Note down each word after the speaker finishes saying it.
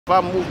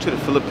If I moved to the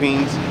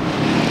Philippines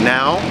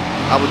now,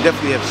 I would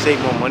definitely have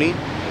saved more money.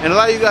 And a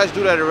lot of you guys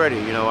do that already.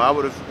 You know, I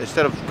would have,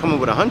 instead of coming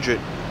with 100,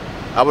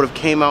 I would have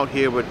came out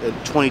here with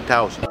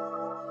 20,000.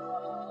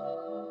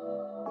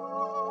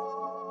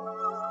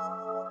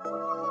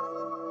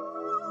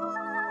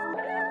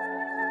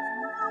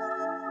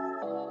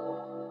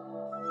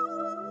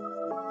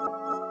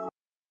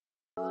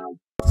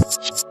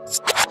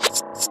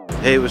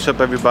 Hey, what's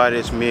up everybody?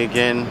 It's me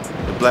again,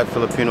 the Black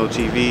Filipino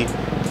TV.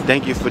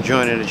 Thank you for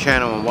joining the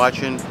channel and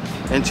watching.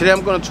 And today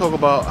I'm going to talk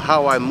about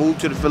how I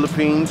moved to the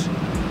Philippines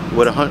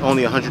with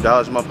only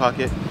 $100 in my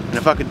pocket. And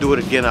if I could do it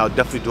again, I'll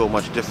definitely do it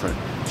much different.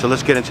 So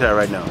let's get into that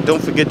right now.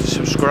 Don't forget to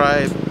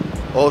subscribe.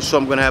 Also,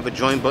 I'm going to have a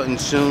join button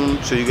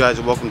soon, so you guys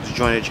are welcome to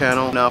join the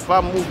channel. Now, if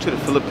I moved to the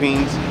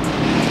Philippines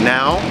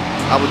now,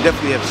 I would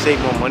definitely have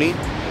saved more money.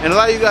 And a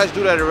lot of you guys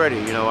do that already.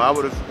 You know, I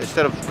would have,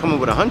 instead of coming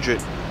with 100,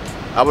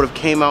 I would have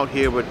came out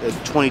here with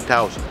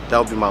 20,000. That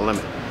would be my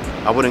limit.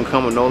 I wouldn't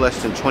come with no less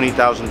than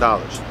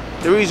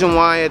 $20,000. The reason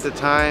why at the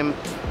time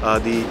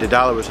the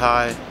dollar was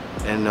high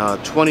and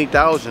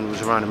 20,000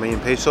 was around 1,000,000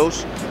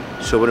 pesos.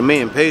 So with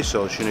 1,000,000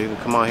 pesos, you know, you can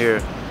come out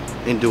here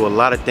and do a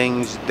lot of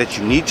things that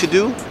you need to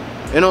do,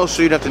 and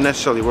also you don't have to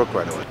necessarily work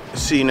right away.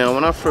 See, now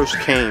when I first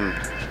came,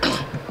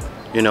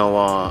 you know,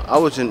 I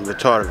wasn't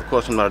retarded. Of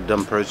course, I'm not a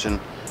dumb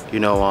person. You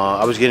know,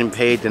 I was getting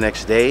paid the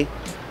next day.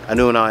 I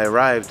knew when I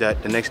arrived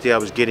that the next day I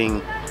was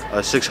getting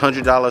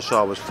 $600, so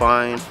I was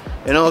fine.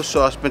 And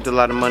also I spent a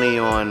lot of money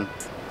on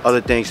other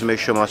things to make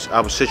sure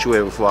I was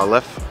situated before I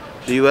left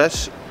the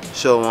US.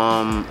 So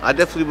I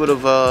definitely would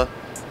have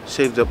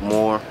saved up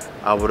more.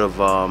 I would have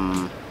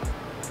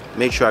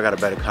made sure I got a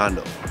better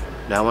condo.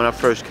 Now when I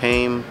first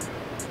came,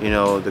 you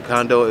know, the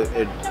condo,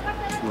 it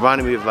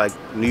reminded me of like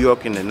New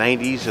York in the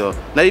 90s, or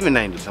not even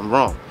 90s, I'm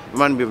wrong. It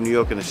reminded me of New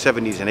York in the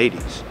 70s and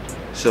 80s.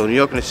 So New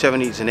York in the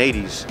 70s and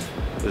 80s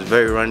was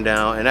very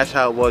rundown, and that's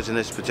how it was in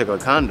this particular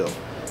condo.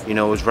 You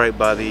know, it was right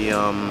by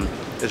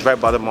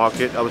the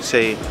market. I would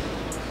say,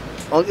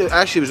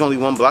 actually, it was only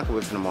one block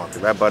away from the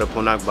market, right by the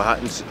Punag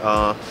Bahatan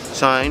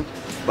sign,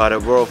 by the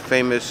world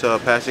famous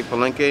Pasig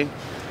Palenque.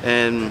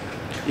 And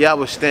yeah, I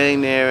was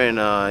staying there,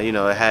 and you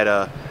know, it had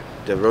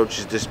the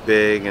roaches this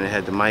big, and it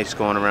had the mice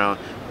going around.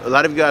 A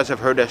lot of you guys have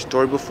heard that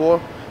story before,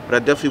 but I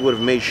definitely would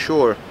have made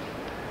sure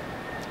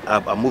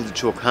I moved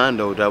into a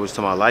condo that was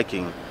to my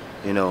liking.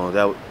 You know,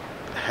 that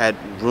had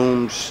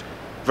rooms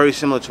very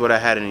similar to what I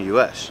had in the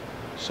US.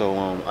 So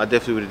I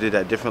definitely would have did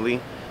that differently.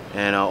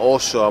 And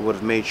also I would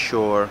have made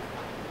sure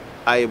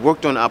I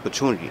worked on the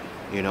opportunity.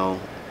 You know,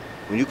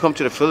 when you come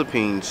to the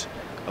Philippines,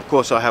 of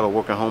course I'll have a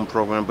work at home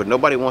program, but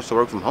nobody wants to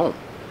work from home.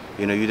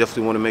 You know, you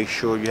definitely want to make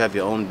sure you have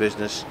your own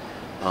business,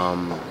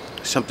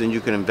 something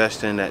you can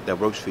invest in that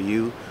works for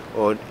you,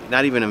 or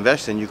not even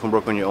invest in, you can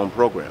work on your own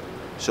program.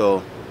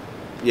 So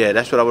yeah,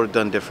 that's what I would have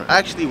done different. I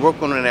actually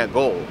worked on that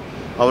goal.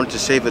 I wanted to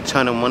save a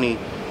ton of money,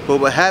 but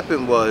what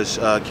happened was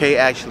Kay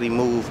actually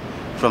moved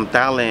from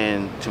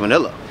Thailand to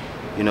Manila.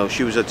 You know,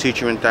 she was a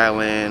teacher in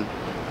Thailand.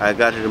 I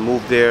got her to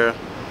move there.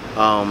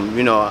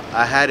 You know,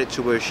 I had it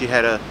to where she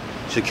had a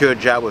secure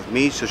job with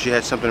me, so she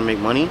had something to make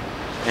money.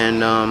 And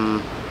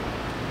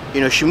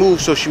you know, she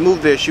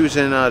moved there. She was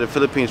in the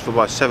Philippines for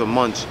about 7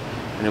 months,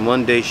 and then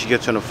one day she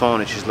gets on the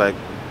phone and she's like,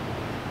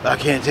 "I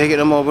can't take it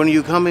no more. When are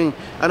you coming?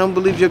 I don't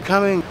believe you're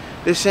coming.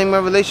 They're saying my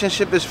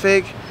relationship is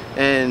fake."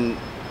 And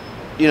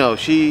you know,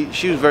 she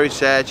was very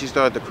sad. She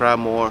started to cry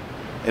more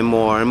and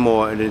more and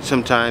more, and then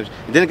sometimes,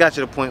 and then it got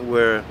to the point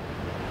where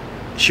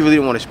she really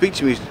didn't want to speak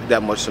to me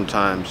that much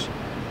sometimes,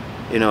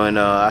 you know. And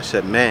I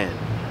said, man,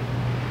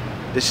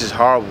 this is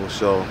horrible.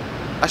 So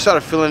I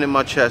started feeling it in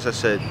my chest. I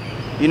said,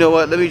 you know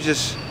what, let me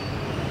just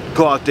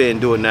go out there and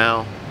do it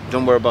now.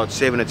 Don't worry about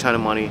saving a ton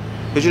of money,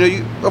 because you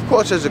know, of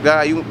course, as a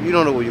guy, you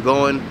don't know where you're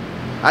going.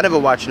 I never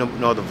watched no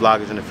other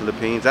vloggers in the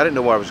Philippines. I didn't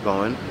know where I was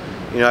going.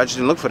 You know, I just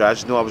didn't look for that. I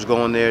just knew I was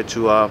going there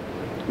to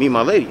meet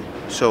my lady.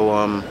 So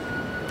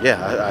yeah,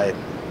 I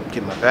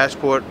get my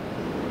passport,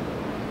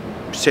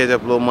 saved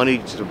up a little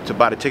money to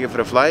buy the ticket for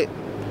the flight,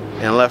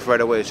 and left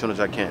right away as soon as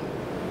I can.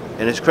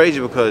 And it's crazy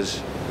because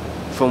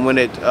from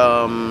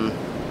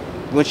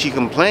when she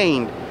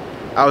complained,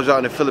 I was out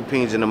in the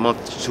Philippines in a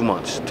month to 2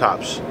 months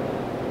tops.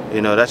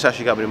 You know, that's how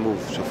she got me to move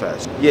so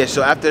fast. Yeah,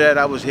 so after that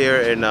I was here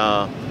in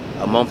a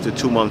month to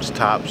 2 months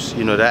tops.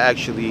 You know, that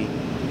actually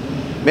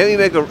made me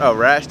make a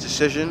rash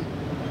decision,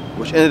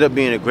 which ended up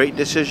being a great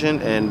decision,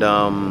 and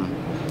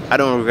I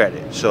don't regret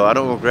it. So I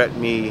don't regret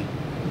me,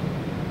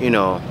 you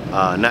know,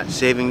 not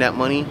saving that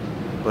money,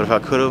 but if I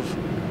could have,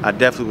 I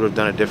definitely would have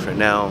done it different.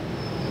 Now,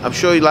 I'm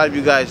sure a lot of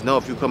you guys know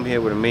if you come here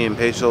with 1,000,000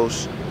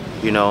 pesos,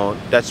 you know,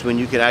 that's when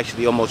you can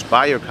actually almost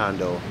buy your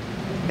condo,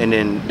 and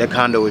then the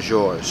condo is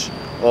yours.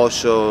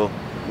 Also,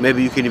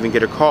 maybe you can even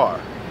get a car.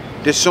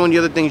 There's so many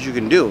other things you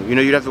can do. You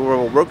know, you'd have to worry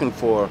about working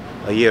for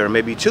a year or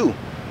maybe 2.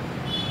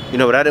 You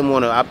know, but I didn't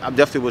want to, I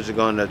definitely wasn't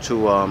going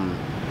to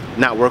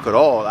not work at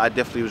all. I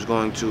definitely was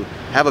going to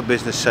have a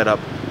business set up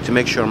to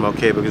make sure I'm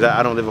okay, because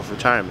I don't live off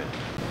retirement.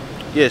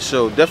 Yeah,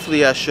 so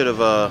definitely I should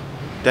have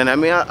done, I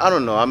mean, I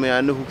don't know. I mean,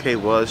 I knew who Kay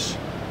was.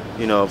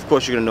 You know, of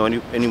course, you're gonna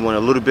know anyone a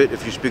little bit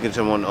if you're speaking to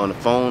someone on the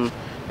phone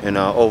and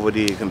over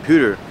the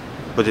computer.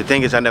 But the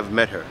thing is, I never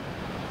met her.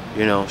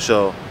 You know,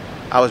 so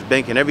I was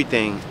banking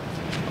everything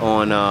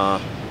on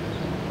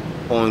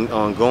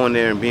going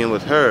there and being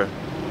with her,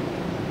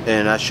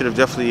 and I should have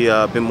definitely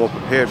been more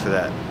prepared for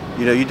that.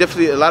 You know, you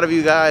definitely, a lot of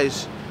you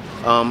guys,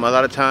 a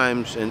lot of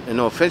times, and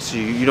no offense to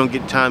you, you don't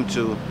get time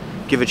to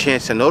give a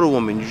chance to know the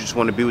woman. You just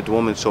want to be with the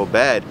woman so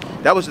bad.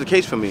 That was the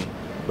case for me.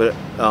 But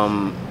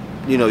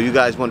you know, you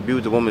guys want to be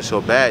with the woman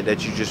so bad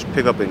that you just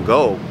pick up and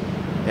go.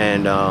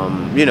 And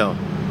you know,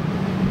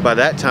 by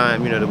that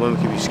time, you know, the woman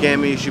could be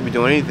scamming, she could be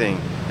doing anything.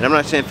 And I'm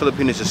not saying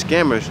Filipinos are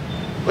scammers,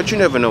 but you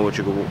never know what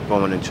you're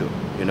going into,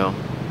 you know.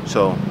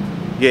 So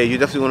yeah, you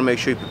definitely want to make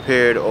sure you're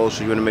prepared.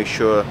 Also, you want to make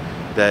sure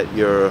that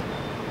your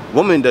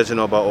woman doesn't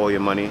know about all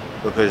your money,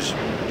 because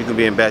you can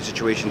be in a bad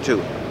situation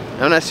too.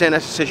 And I'm not saying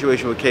that's the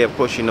situation with Kay. Of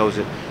course she knows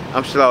it.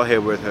 I'm still out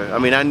here with her. I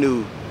mean, I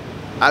knew,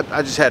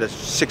 I just had a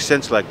sixth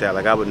sense like that.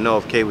 Like, I would know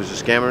if Kay was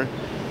a scammer.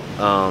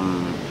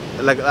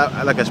 Like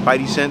a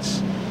spidey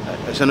sense.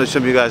 I know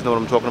some of you guys know what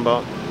I'm talking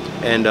about.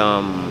 And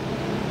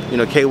you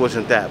know, Kay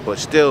wasn't that, but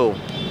still,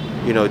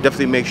 you know,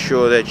 definitely make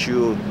sure that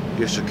you're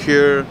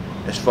secure,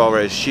 as far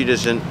as she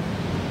doesn't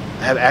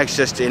have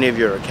access to any of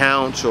your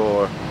accounts,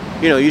 or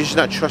you know, you're just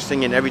not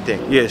trusting in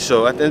everything. Yeah,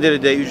 so at the end of the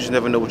day, you just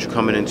never know what you're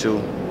coming into,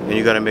 and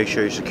you gotta make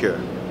sure you're secure.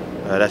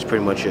 That's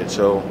pretty much it.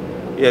 So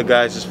yeah,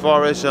 guys, as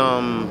far as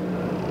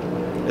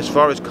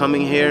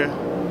coming here,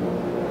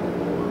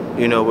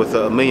 you know, with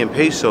 1,000,000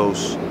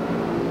 pesos,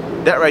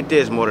 that right there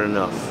is more than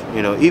enough.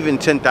 You know, even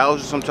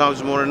 10,000 sometimes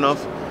is more than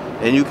enough,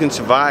 and you can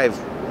survive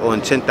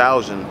on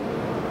 10,000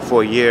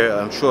 for a year.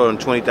 I'm sure on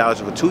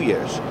 20,000 for 2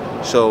 years.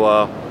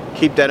 So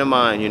keep that in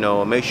mind. You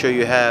know, make sure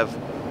you have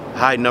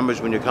high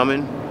numbers when you're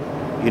coming.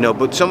 You know,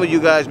 but some of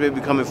you guys may be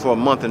coming for a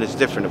month, and it's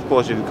different. Of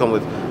course, if you come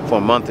for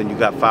a month and you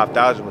got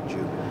 5,000 with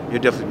you, you'll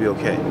definitely be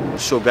okay.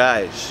 So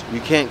guys, you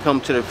can't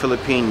come to the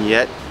Philippines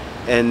yet,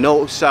 and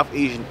no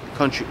Southeast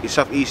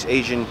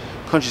Asian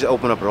countries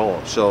open up at all.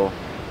 So,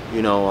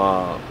 you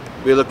know,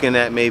 we're looking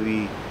at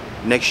maybe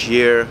next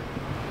year,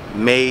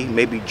 May,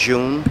 maybe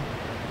June,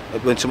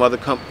 when some other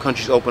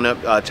countries open up.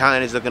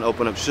 Thailand is looking to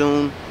open up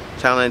soon.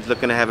 Thailand's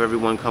looking to have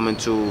everyone coming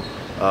to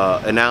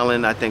an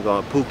island, I think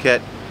on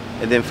Phuket,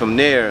 and then from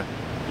there,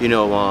 you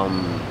know,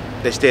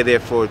 they stay there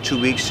for 2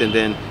 weeks, and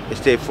then they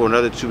stay for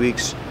another 2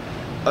 weeks,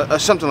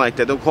 something like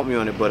that. Don't quote me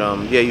on it, but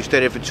yeah, you stay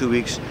there for 2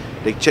 weeks.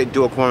 They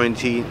do a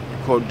quarantine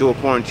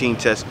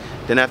test.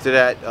 Then after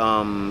that,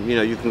 you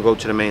know, you can go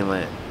to the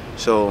mainland.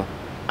 So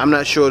I'm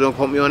not sure. Don't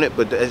quote me on it,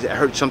 but I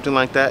heard something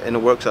like that in the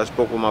works. I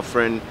spoke with my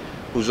friend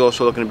who's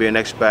also looking to be an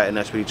expat, and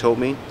that's what he told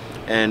me.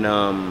 And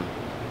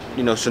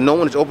you know, so no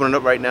one is opening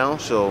up right now.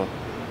 So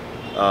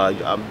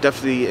I'm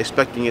definitely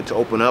expecting it to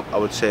open up, I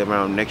would say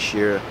around next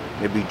year,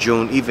 maybe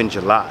June, even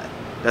July.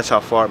 That's how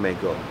far it may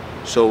go.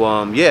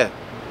 So yeah,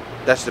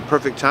 that's the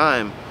perfect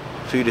time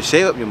for you to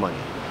save up your money.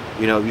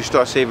 You know, you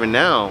start saving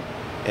now,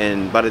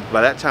 and by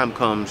that time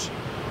comes,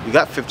 you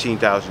got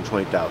 15,000,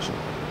 20,000.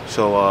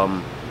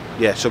 So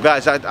yeah, so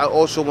guys, I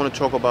also want to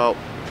talk about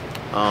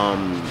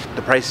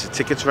the price of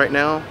tickets right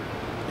now.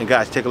 And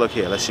guys, take a look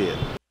here. Let's see it.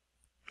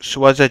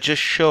 So as I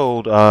just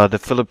showed, the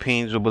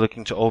Philippines will be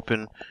looking to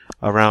open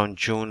around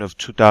June of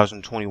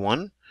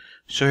 2021.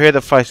 So here are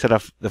the flights that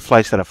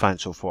I find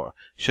so far.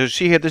 So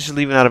see here, this is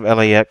leaving out of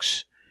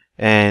LAX,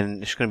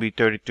 and it's going to be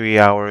 33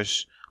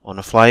 hours on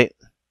the flight,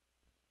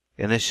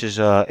 and this is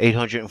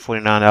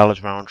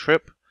 $849 round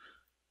trip.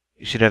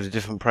 You should have the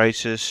different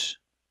prices.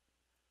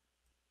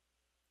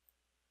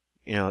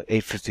 You know,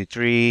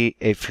 $853,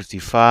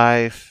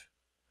 $855.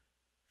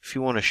 If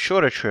you want a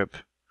shorter trip,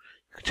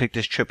 you can take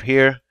this trip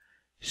here,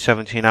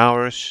 17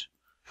 hours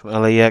from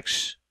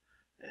LAX,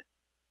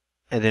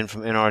 and then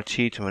from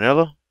NRT to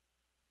Manila,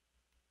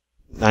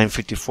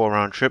 $954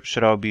 round trip.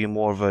 So that would be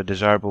more of a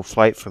desirable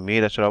flight for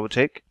me. That's what I would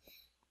take.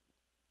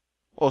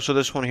 Also,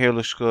 this one here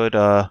looks good,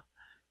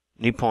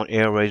 Nippon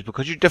Airways,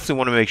 because you definitely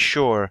want to make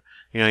sure,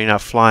 you know, you're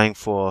not flying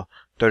for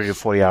 30 to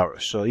 40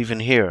 hours. So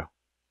even here,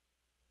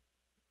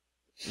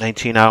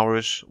 19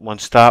 hours, one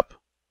stop.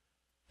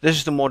 This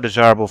is the more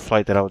desirable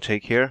flight that I would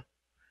take here.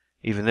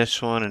 Even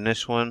this one and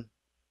this one.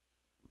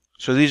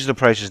 So these are the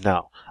prices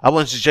now. I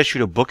wouldn't suggest you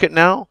to book it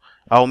now.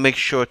 I'll make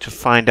sure to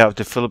find out if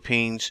the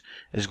Philippines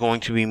is going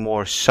to be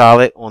more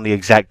solid on the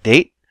exact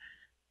date.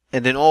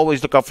 And then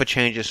always look out for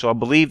changes. So I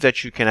believe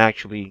that you can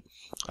actually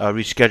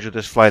reschedule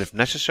this flight if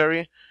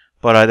necessary.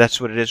 But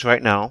that's what it is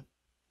right now.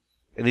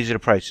 And these are the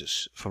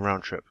prices for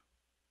round trip.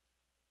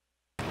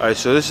 Alright,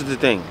 so this is the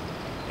thing.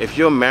 If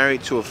you're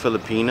married to a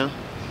Filipina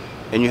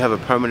and you have a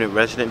permanent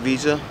resident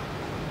visa,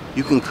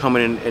 you can come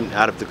in and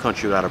out of the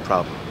country without a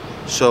problem.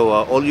 So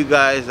all you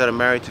guys that are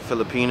married to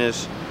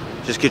Filipinas,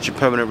 just get your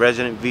permanent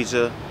resident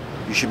visa.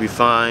 You should be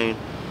fine.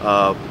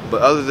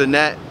 But other than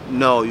that,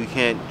 no, you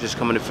can't just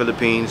come in the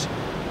Philippines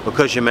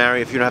because you're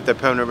married. If you don't have that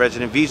permanent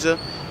resident visa,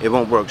 it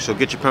won't work. So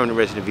get your permanent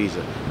resident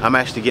visa. I'm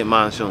actually getting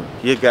mine soon.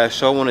 Yeah, guys,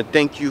 so I want to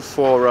thank you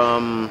for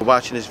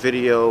watching this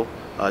video.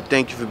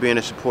 Thank you for being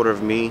a supporter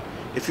of me.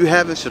 If you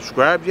haven't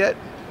subscribed yet,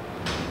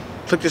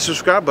 click the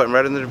subscribe button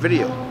right under the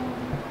video.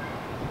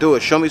 Do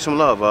it. Show me some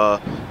love.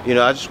 You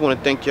know, I just want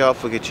to thank y'all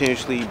for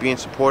continuously being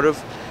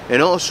supportive. And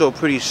also,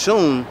 pretty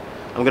soon,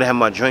 I'm going to have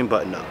my join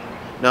button up.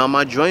 Now, on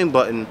my join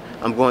button,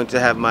 I'm going to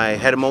have my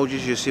head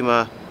emojis. You'll see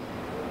my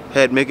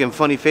head making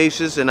funny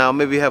faces, and I'll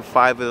maybe have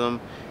 5 of them.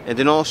 And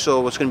then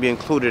also, what's going to be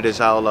included is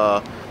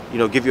I'll, you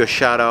know, give you a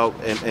shout out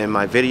in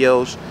my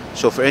videos.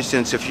 So, for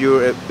instance, if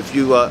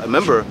you a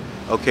member,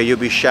 okay, you'll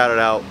be shouted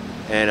out,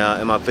 and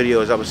in my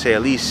videos, I would say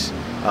at least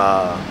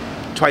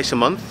twice a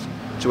month.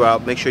 So I'll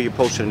make sure you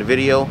post it in the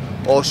video.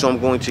 Also, I'm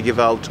going to give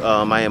out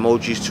my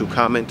emojis to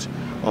comment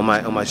on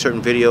my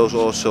certain videos.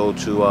 Also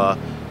to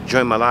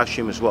join my live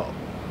stream as well.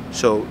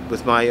 So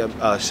with my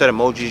set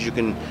emojis, you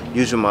can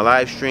use in my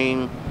live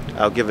stream.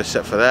 I'll give a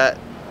set for that.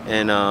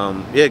 And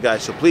yeah,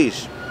 guys. So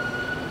please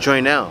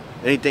join now.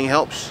 Anything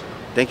helps.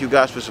 Thank you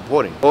guys for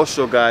supporting.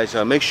 Also, guys,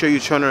 make sure you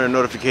turn on the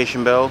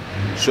notification bell.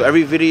 So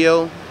every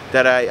video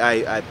that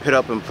I put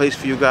up and place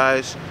for you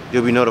guys,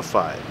 you'll be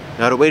notified.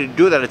 Now the way to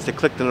do that is to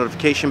click the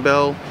notification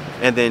bell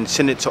and then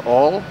send it to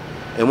all.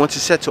 And once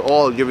it's set to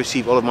all, you'll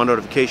receive all of my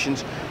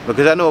notifications.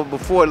 Because I know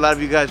before a lot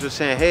of you guys were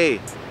saying,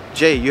 hey,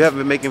 Jay, you haven't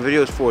been making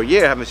videos for a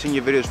year. I haven't seen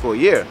your videos for a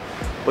year.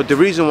 But the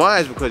reason why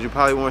is because you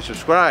probably weren't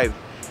subscribed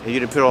and you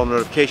didn't put all the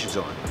notifications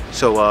on.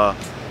 So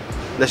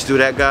let's do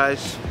that,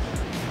 guys.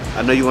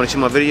 I know you want to see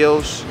my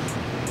videos.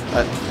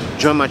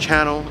 Join my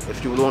channel.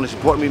 If you want to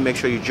support me, make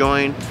sure you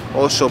join.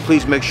 Also,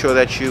 please make sure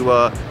that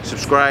you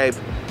subscribe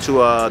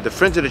to the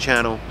friends of the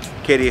channel,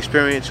 Katie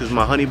Experience, who's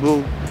my honey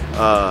boo,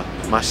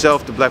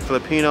 myself, the Black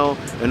Filipino,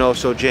 and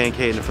also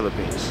J&K in the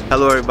Philippines.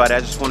 Hello everybody, I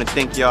just want to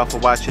thank y'all for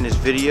watching this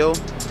video.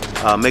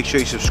 Make sure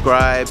you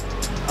subscribe.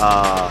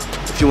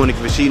 If you want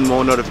to receive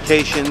more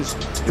notifications,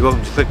 you're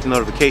welcome to click the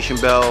notification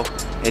bell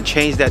and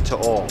change that to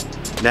all.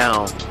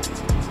 Now,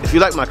 if you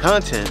like my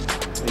content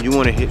and you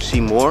want to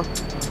see more,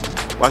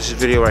 watch this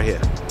video right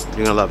here.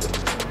 You're gonna love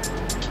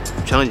it.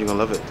 I'm telling you, you're gonna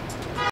love it.